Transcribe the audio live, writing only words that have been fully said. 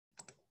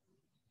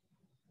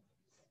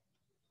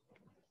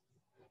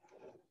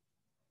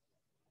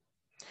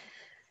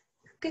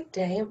Good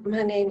day.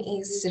 My name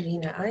is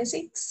Serena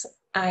Isaacs.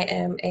 I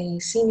am a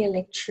senior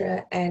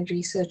lecturer and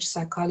research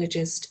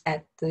psychologist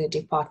at the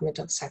Department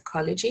of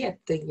Psychology at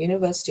the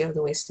University of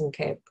the Western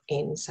Cape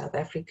in South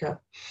Africa.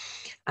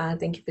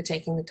 Thank you for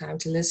taking the time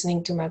to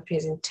listening to my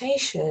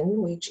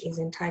presentation, which is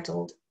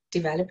entitled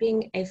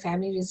Developing a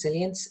Family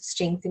Resilience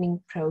Strengthening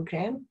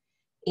Program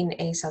in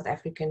a South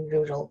African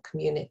Rural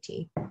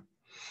Community.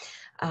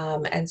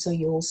 And so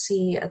you'll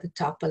see at the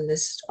top a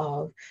list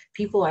of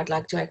people I'd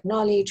like to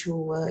acknowledge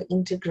who were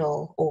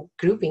integral, or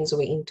groupings who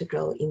were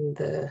integral in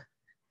the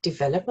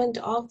development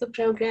of the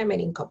program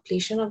and in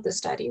completion of the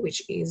study,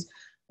 which is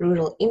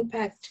Rural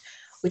Impact,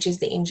 which is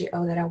the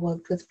NGO that I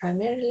worked with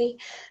primarily,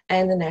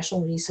 and the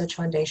National Research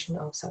Foundation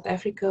of South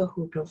Africa,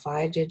 who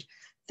provided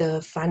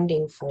the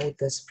funding for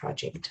this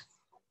project.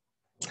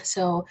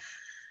 So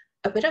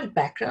a bit of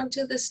background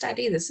to the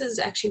study. This is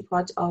actually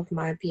part of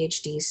my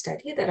PhD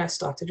study that I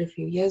started a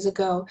few years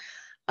ago.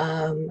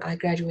 I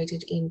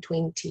graduated in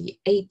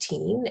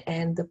 2018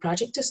 and the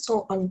project is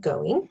still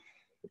ongoing.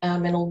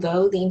 And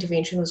although the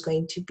intervention was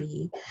going to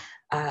be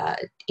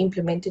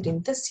implemented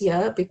in this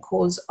year,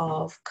 because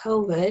of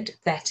COVID,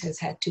 that has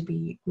had to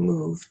be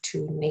moved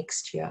to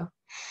next year.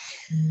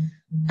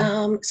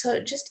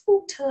 So just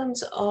in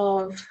terms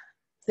of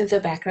the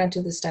background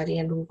to the study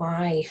and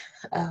why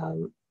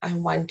I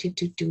wanted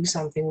to do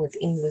something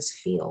within this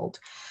field,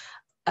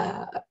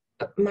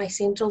 my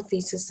central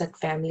thesis that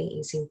family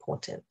is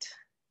important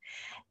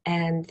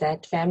and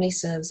that family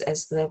serves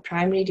as the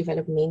primary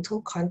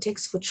developmental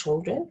context for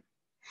children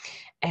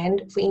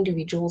and for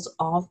individuals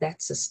of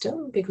that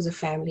system, because a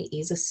family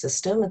is a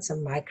system, it's a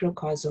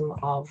microcosm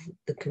of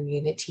the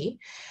community.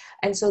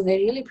 And so they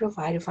really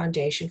provide a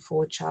foundation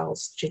for a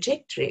child's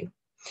trajectory.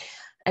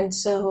 And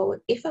so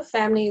if a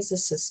family is a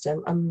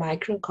system, a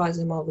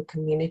microcosm of a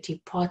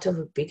community, part of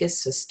a bigger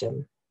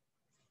system,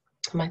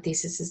 my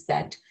thesis is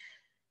that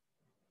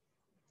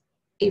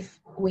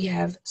if we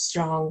have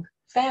strong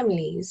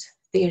families,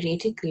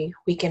 theoretically,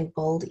 we can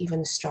build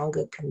even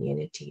stronger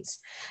communities.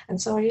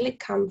 And so I really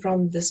come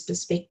from this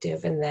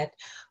perspective, and that,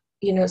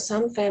 you know,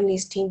 some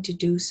families tend to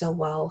do so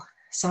well,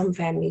 some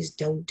families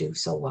don't do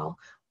so well.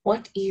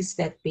 What is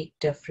that big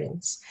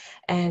difference?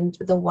 And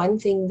the one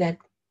thing that,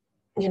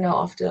 you know,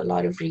 after a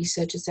lot of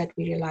research is that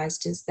we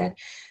realized is that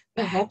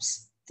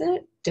perhaps the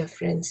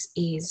difference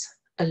is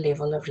a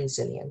level of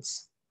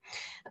resilience.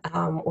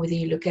 Whether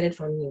you look at it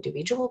from an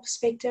individual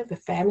perspective, a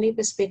family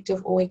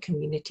perspective, or a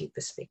community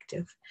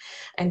perspective.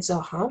 And so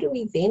how do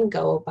we then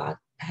go about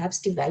perhaps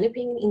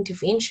developing an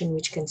intervention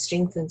which can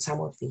strengthen some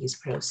of these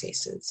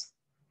processes?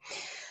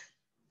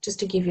 Just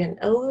to give you an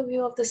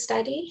overview of the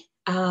study,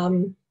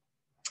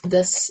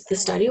 the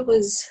study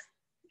was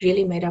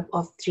really made up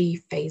of 3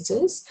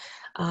 phases.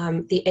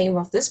 The aim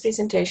of this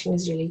presentation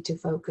is really to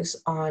focus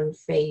on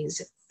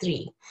phase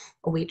 3,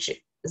 which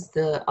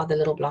are the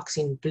little blocks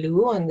in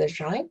blue on the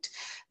right.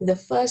 The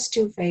first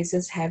 2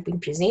 phases have been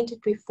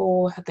presented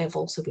before, they've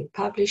also been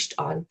published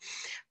on.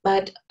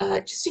 But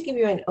just to give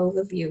you an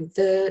overview,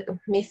 the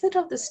method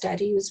of the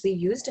study was we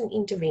used an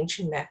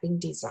intervention mapping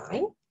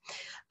design,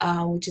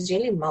 which is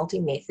really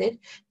multi-method.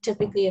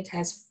 Typically it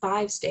has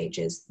 5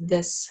 stages.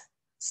 This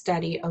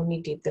study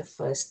only did the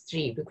first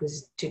 3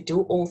 because to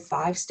do all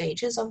 5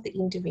 stages of the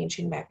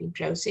intervention mapping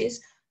process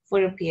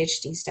for a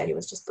PhD study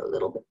was just a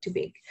little bit too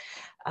big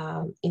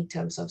in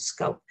terms of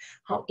scope.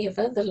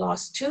 However, the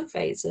last 2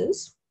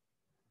 phases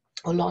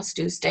or last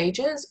 2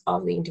 stages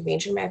of the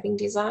intervention mapping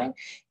design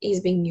is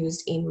being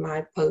used in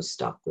my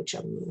postdoc, which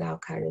I'm now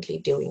currently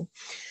doing.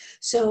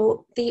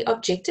 So the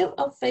objective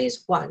of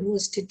phase 1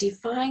 was to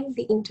define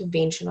the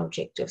intervention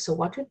objective. So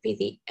what would be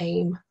the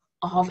aim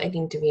of an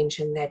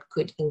intervention that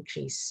could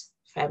increase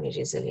family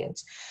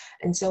resilience?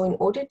 And so in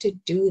order to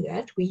do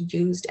that, we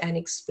used an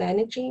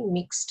explanatory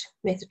mixed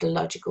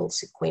methodological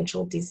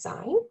sequential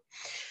design.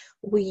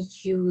 We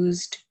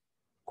used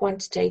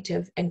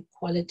quantitative and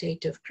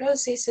qualitative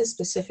processes,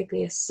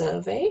 specifically a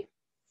survey,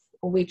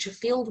 which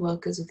field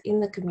workers within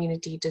the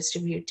community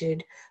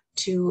distributed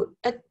to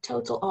a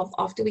total of,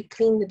 after we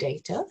cleaned the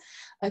data,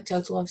 a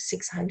total of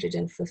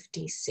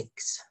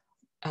 656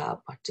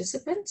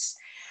 participants.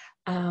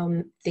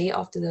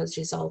 Thereafter, those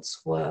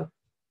results were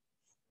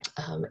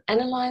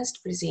analyzed,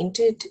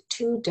 presented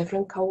to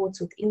different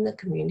cohorts within the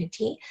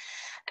community,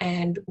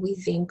 and we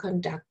then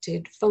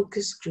conducted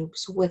focus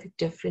groups with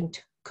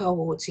different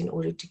cohorts in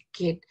order to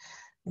get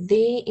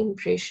their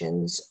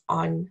impressions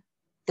on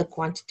the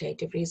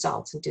quantitative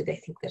results, and do they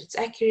think that it's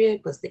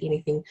accurate? Was there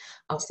anything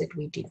else that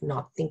we did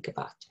not think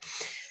about?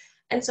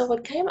 And so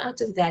what came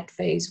out of that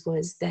phase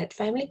was that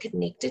family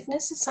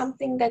connectedness is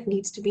something that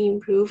needs to be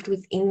improved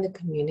within the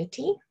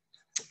community,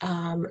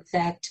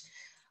 that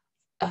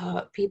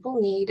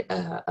people need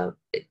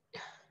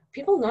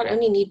people not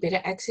only need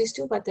better access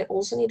to, but they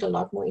also need a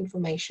lot more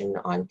information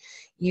on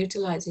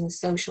utilizing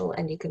social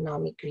and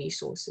economic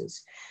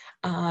resources.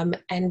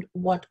 And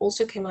what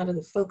also came out of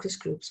the focus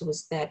groups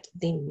was that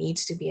there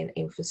needs to be an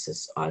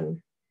emphasis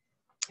on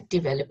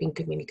developing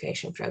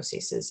communication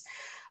processes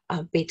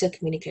better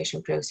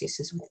communication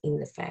processes within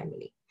the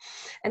family.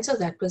 And so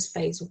that was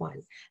phase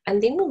one.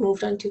 And then we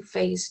moved on to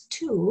phase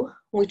two,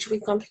 which we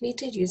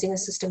completed using a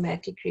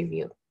systematic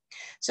review.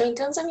 So in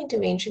terms of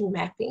intervention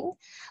mapping,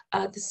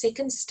 the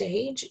second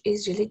stage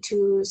is really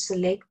to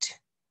select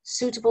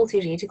suitable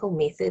theoretical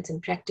methods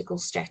and practical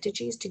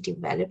strategies to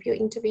develop your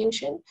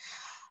intervention.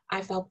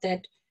 I felt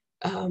that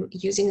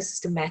using a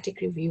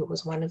systematic review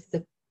was one of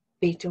the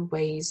better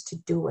ways to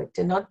do it,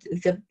 and not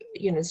the,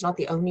 it's not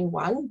the only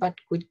one, but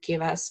would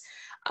give us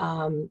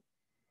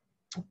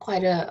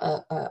quite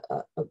a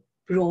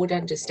broad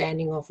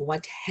understanding of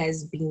what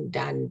has been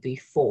done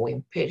before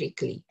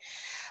empirically.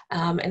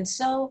 And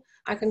so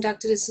I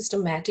conducted a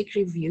systematic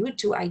review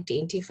to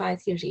identify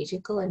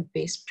theoretical and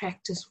best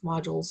practice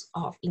models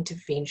of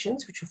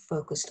interventions which were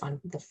focused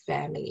on the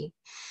family.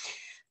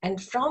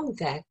 And from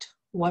that,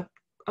 what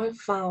I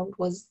found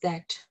was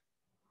that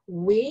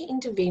where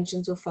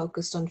interventions were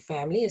focused on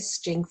family, a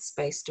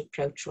strengths-based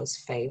approach was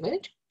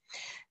favored,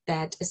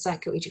 that a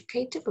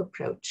psychoeducative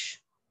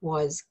approach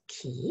was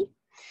key,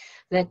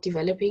 that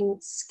developing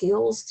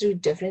skills through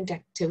different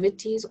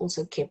activities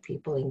also kept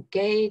people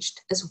engaged,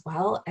 as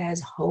well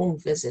as home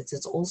visits.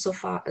 It's also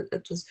found,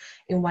 it was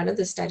in one of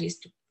the studies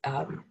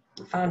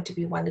found to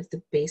be one of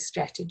the best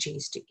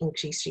strategies to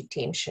increase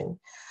retention.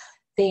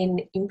 Then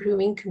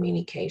improving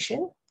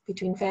communication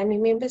between family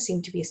members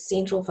seemed to be a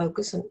central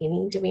focus on any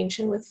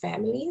intervention with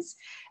families,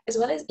 as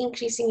well as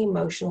increasing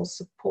emotional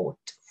support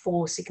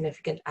for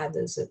significant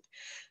others, of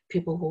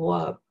people who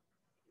are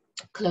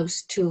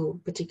close to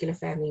particular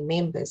family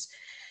members.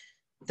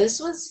 This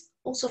was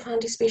also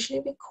found especially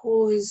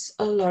because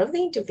a lot of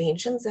the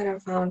interventions that I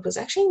found was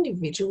actually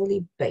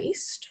individually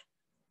based.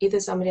 Either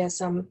somebody has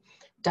some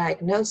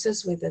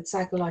diagnosis, whether it's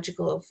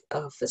psychological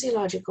or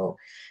physiological,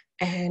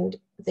 and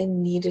they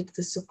needed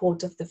the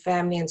support of the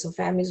family. And so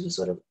families were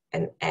sort of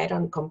an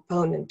add-on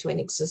component to an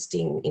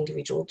existing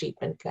individual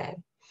treatment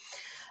plan.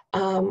 I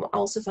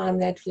also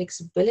found that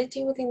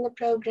flexibility within the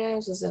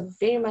programs was a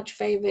very much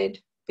favored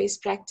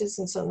best practice,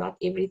 and so not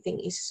everything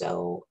is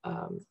so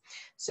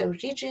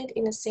rigid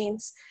in a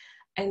sense,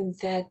 and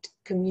that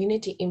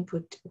community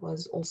input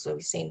was also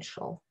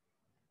essential.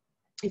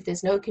 If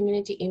there's no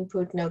community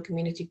input, no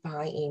community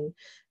buy-in,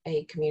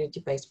 a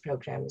community-based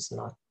program is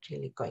not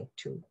really going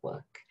to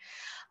work.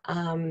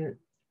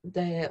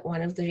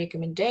 One of the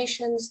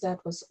recommendations that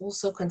was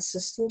also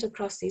consistent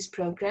across these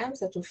programs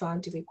that we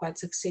found to be quite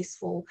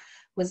successful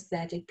was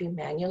that it be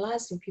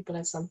manualized and people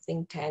have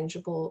something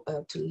tangible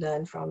to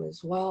learn from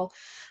as well.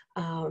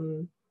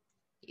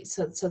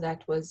 So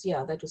that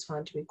was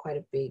found to be quite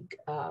a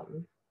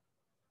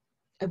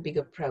big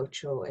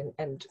approach,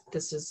 and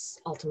this is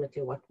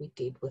ultimately what we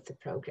did with the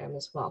program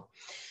as well.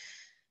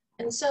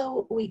 And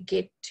so we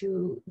get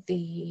to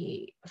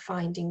the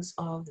findings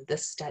of the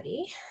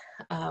study,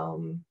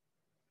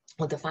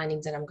 or the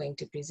findings that I'm going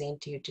to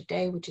present to you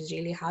today, which is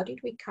really how did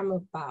we come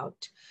about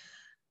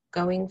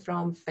going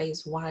from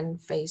phase one,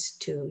 phase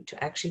two,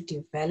 to actually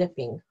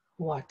developing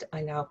what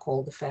I now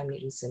call the Family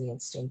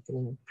Resilience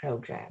Strengthening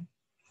Program.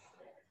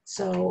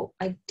 So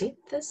I did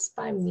this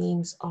by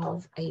means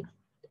of a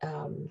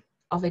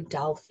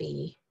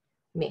Delphi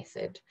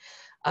method.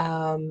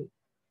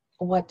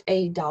 What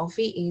a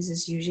Delphi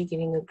is usually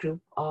getting a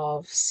group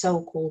of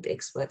so-called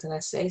experts, and I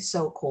say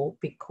so-called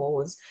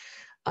because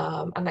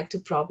I like to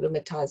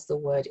problematize the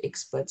word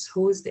experts.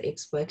 Who is the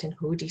expert and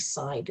who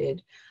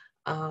decided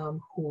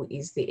who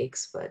is the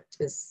expert?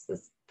 Is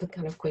the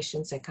kind of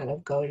questions that kind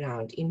of go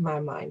around in my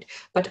mind,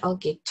 but I'll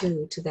get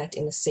to that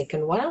in a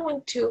second. What I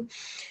want to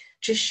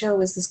just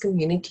show is this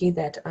community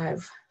that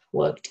I've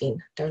worked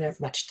in. Don't have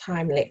much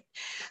time left.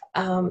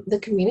 The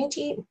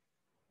community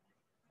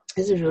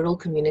is a rural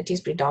community,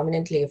 is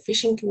predominantly a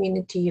fishing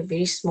community, a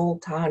very small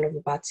town of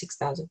about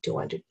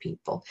 6,200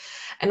 people.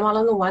 And while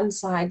on the one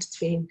side, it's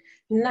very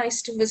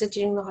nice to visit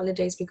during the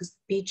holidays because the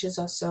beaches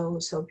are so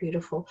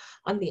beautiful.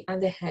 On the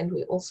other hand,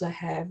 we also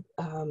have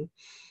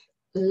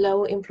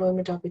low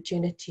employment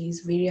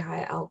opportunities, very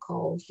high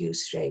alcohol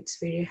use rates,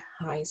 very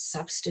high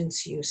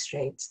substance use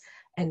rates,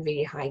 and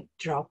very high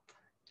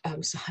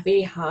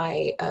very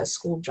high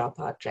school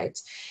dropout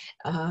rates.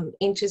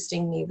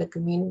 Interestingly, the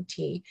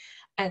community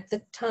at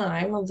the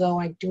time, although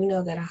I do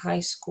know that a high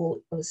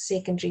school or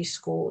secondary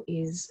school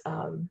is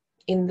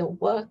in the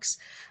works,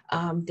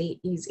 there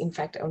is in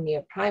fact only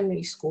a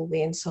primary school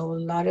there, and so a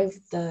lot of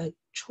the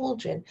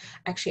children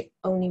actually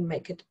only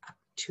make it up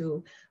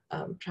to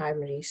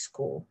primary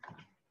school.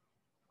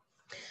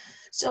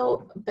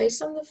 So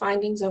based on the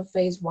findings of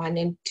phase 1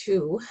 and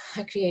 2,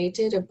 I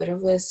created a bit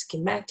of a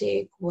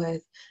schematic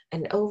with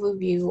an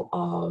overview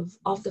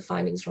of the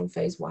findings from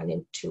phase 1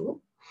 and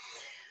 2,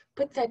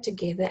 put that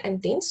together,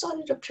 and then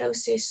started a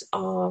process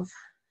of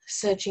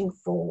searching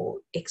for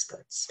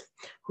experts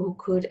who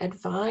could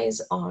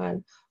advise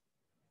on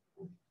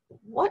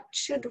what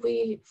should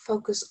we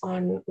focus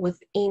on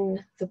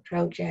within the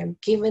program,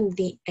 given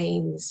the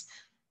aims,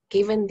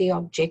 given the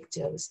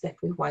objectives that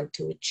we want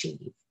to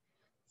achieve,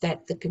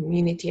 that the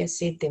community has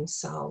said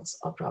themselves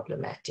are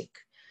problematic.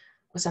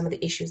 or some of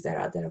the issues that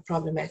are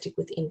problematic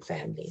within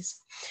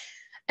families.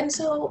 And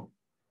so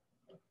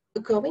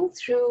going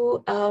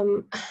through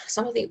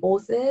some of the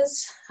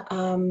authors,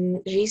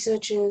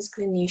 researchers,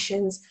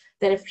 clinicians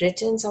that have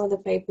written some of the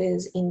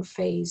papers in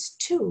phase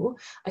 2,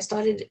 I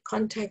started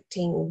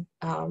contacting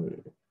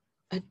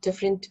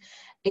different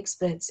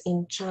experts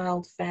in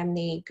child,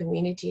 family,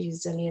 community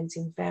resilience,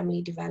 in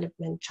family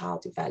development,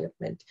 child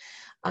development,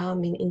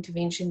 in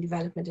intervention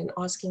development, and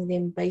asking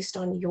them, based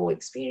on your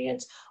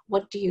experience,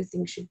 what do you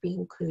think should be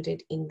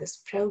included in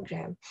this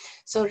program?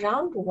 So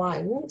round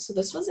 1, so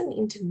this was an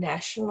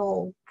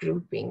international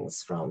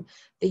groupings from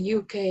the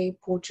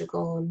UK,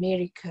 Portugal,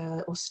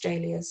 America,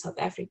 Australia, South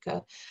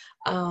Africa,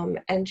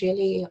 and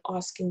really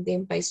asking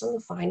them, based on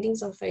the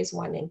findings of phase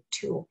 1 and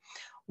 2,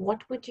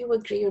 what would you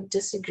agree or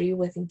disagree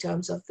with in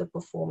terms of the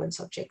performance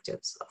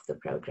objectives of the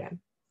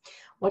program?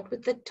 What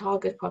would the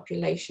target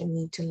population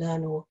need to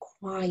learn or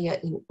acquire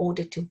in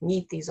order to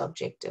meet these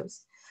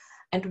objectives?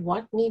 And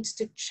what needs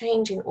to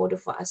change in order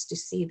for us to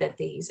see that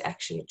there is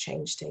actually a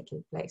change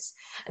taking place?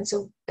 And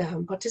so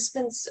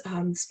participants,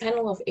 this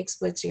panel of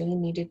experts really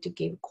needed to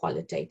give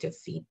qualitative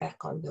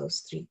feedback on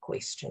those 3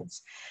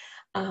 questions.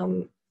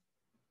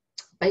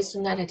 Based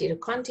on that, I did a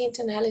content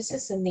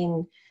analysis and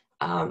then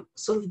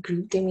sort of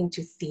group them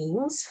into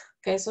themes.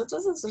 Okay, so it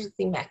was a sort of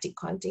thematic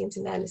content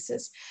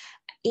analysis.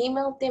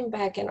 Emailed them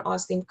back and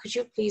asked them, could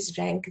you please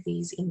rank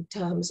these in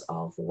terms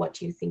of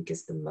what you think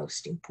is the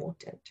most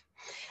important?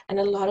 And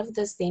a lot of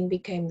this then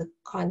became the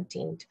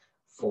content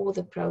for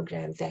the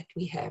program that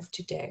we have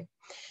today.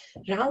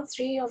 Round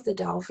 3 of the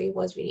Delphi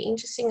was very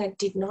interesting. I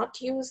did not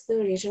use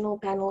the original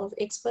panel of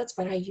experts,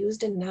 but I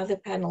used another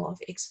panel of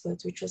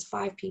experts, which was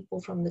 5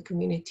 people from the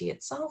community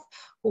itself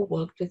who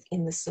worked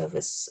within the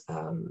service,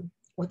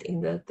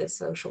 within the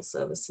social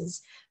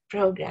services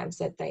programs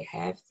that they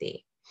have there.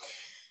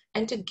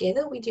 And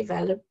together we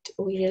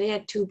really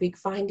had 2 big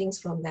findings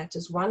from that.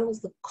 One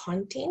was the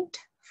content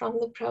from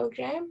the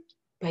program,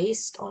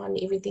 based on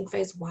everything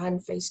phase 1,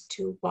 phase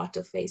 2, part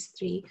of phase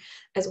 3,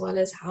 as well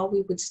as how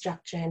we would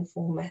structure and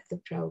format the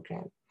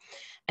program.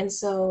 And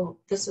so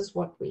this is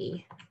what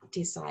we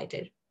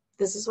decided.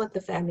 This is what the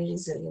Family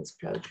Resilience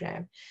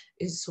Program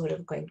is sort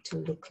of going to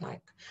look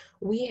like.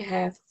 We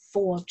have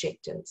 4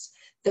 objectives.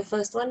 The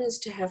first one is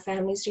to have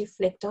families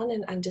reflect on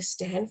and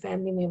understand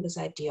family members'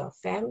 idea of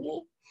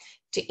family,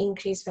 to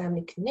increase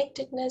family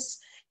connectedness,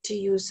 to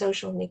use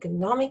social and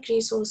economic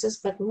resources,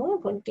 but more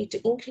importantly,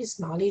 to increase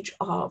knowledge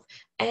of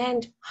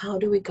and how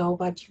do we go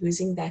about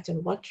using that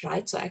and what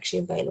rights are actually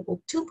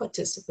available to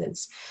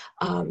participants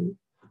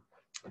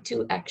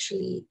to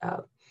actually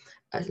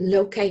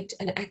locate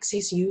and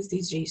access, use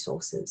these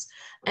resources.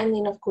 And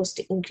then, of course,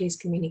 to increase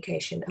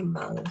communication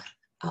among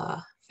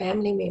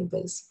family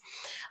members.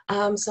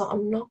 So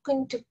I'm not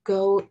going to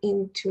go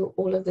into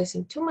all of this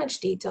in too much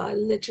detail. I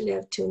literally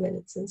have 2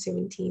 minutes and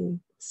 17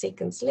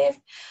 seconds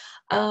left.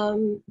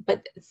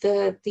 But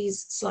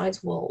these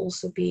slides will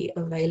also be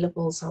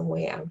available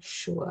somewhere, I'm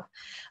sure.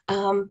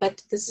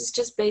 But this is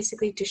just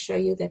basically to show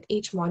you that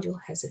each module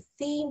has a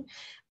theme,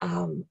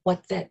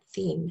 what that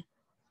theme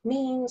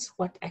means,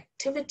 what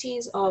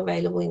activities are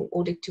available in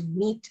order to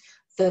meet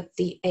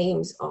the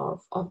aims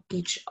of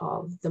each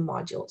of the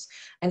modules.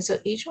 And so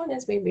each one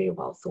has been very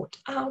well thought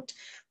out.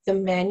 The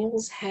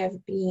manuals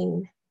have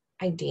been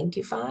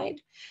identified.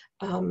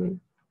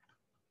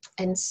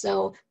 And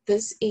so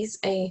this is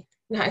a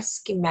nice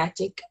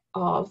schematic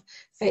of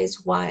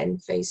phase 1,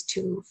 phase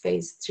 2,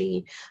 phase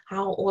 3,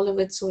 how all of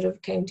it sort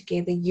of came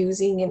together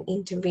using an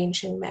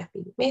intervention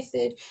mapping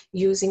method,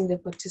 using the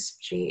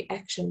participatory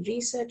action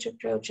research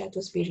approach. That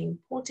was very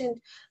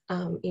important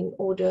in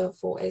order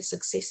for a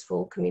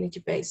successful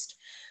community-based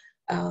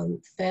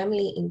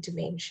family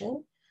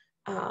intervention,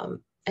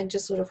 and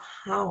just sort of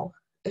how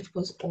it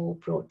was all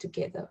brought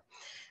together.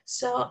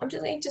 So I'm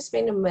just going to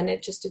spend a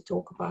minute just to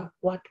talk about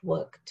what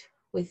worked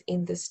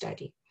within the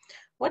study.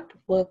 What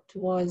worked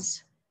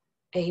was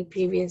a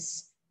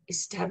previous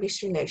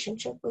established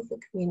relationship with the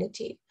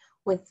community,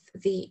 with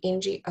the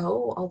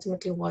NGO,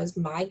 ultimately was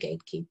my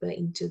gatekeeper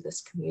into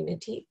this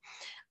community.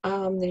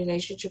 The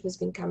relationship has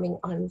been coming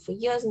on for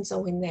years, and so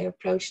when they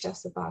approached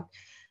us about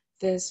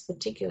this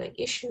particular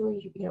issue,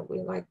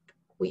 we're like,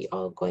 we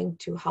are going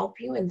to help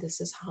you, and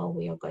this is how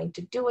we are going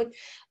to do it,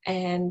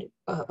 and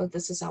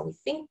this is how we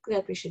think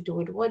that we should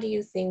do it. What do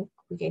you think?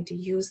 We're going to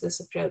use this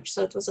approach.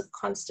 So it was a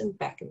constant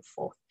back and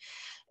forth.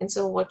 And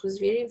so what was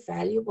very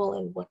valuable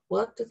and what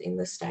worked within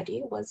the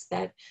study was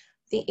that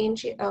the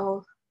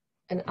NGO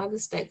and other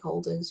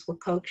stakeholders were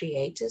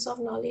co-creators of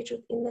knowledge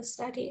within the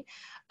study.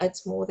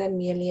 It's more than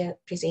merely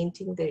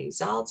presenting the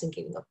results and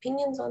giving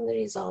opinions on the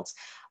results,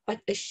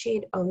 but a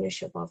shared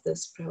ownership of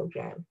this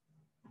program.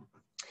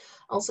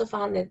 Also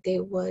found that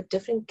there were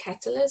different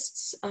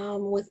catalysts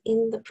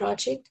within the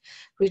project,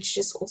 which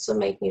just also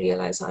made me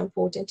realize how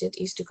important it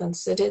is to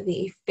consider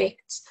the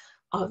effects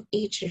of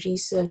each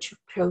research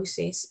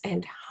process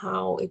and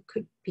how it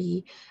could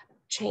be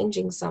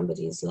changing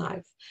somebody's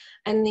life.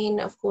 And then,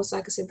 of course,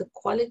 like I said, the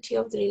quality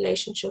of the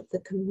relationship, the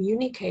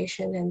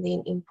communication, and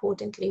then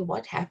importantly,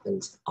 what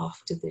happens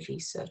after the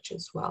research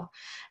as well.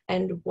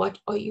 And what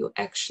are you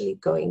actually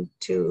going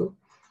to,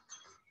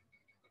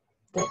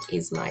 that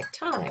is my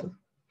time.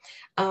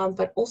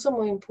 But also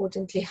more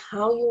importantly,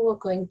 how you are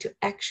going to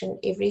action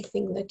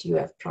everything that you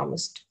have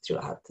promised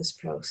throughout this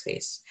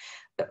process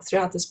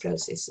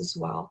as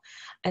well.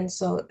 And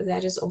so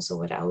that is also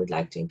what I would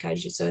like to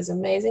encourage you. So as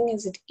amazing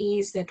as it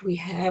is that we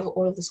have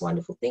all of these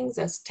wonderful things,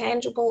 this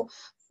tangible,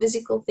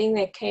 physical thing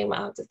that came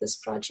out of this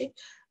project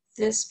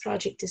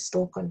is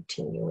still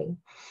continuing.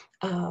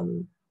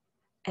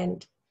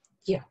 And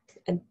yeah,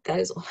 and that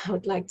is all I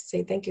would like to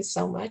say. Thank you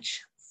so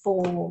much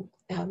for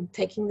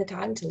taking the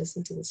time to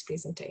listen to this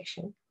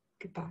presentation.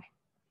 Goodbye.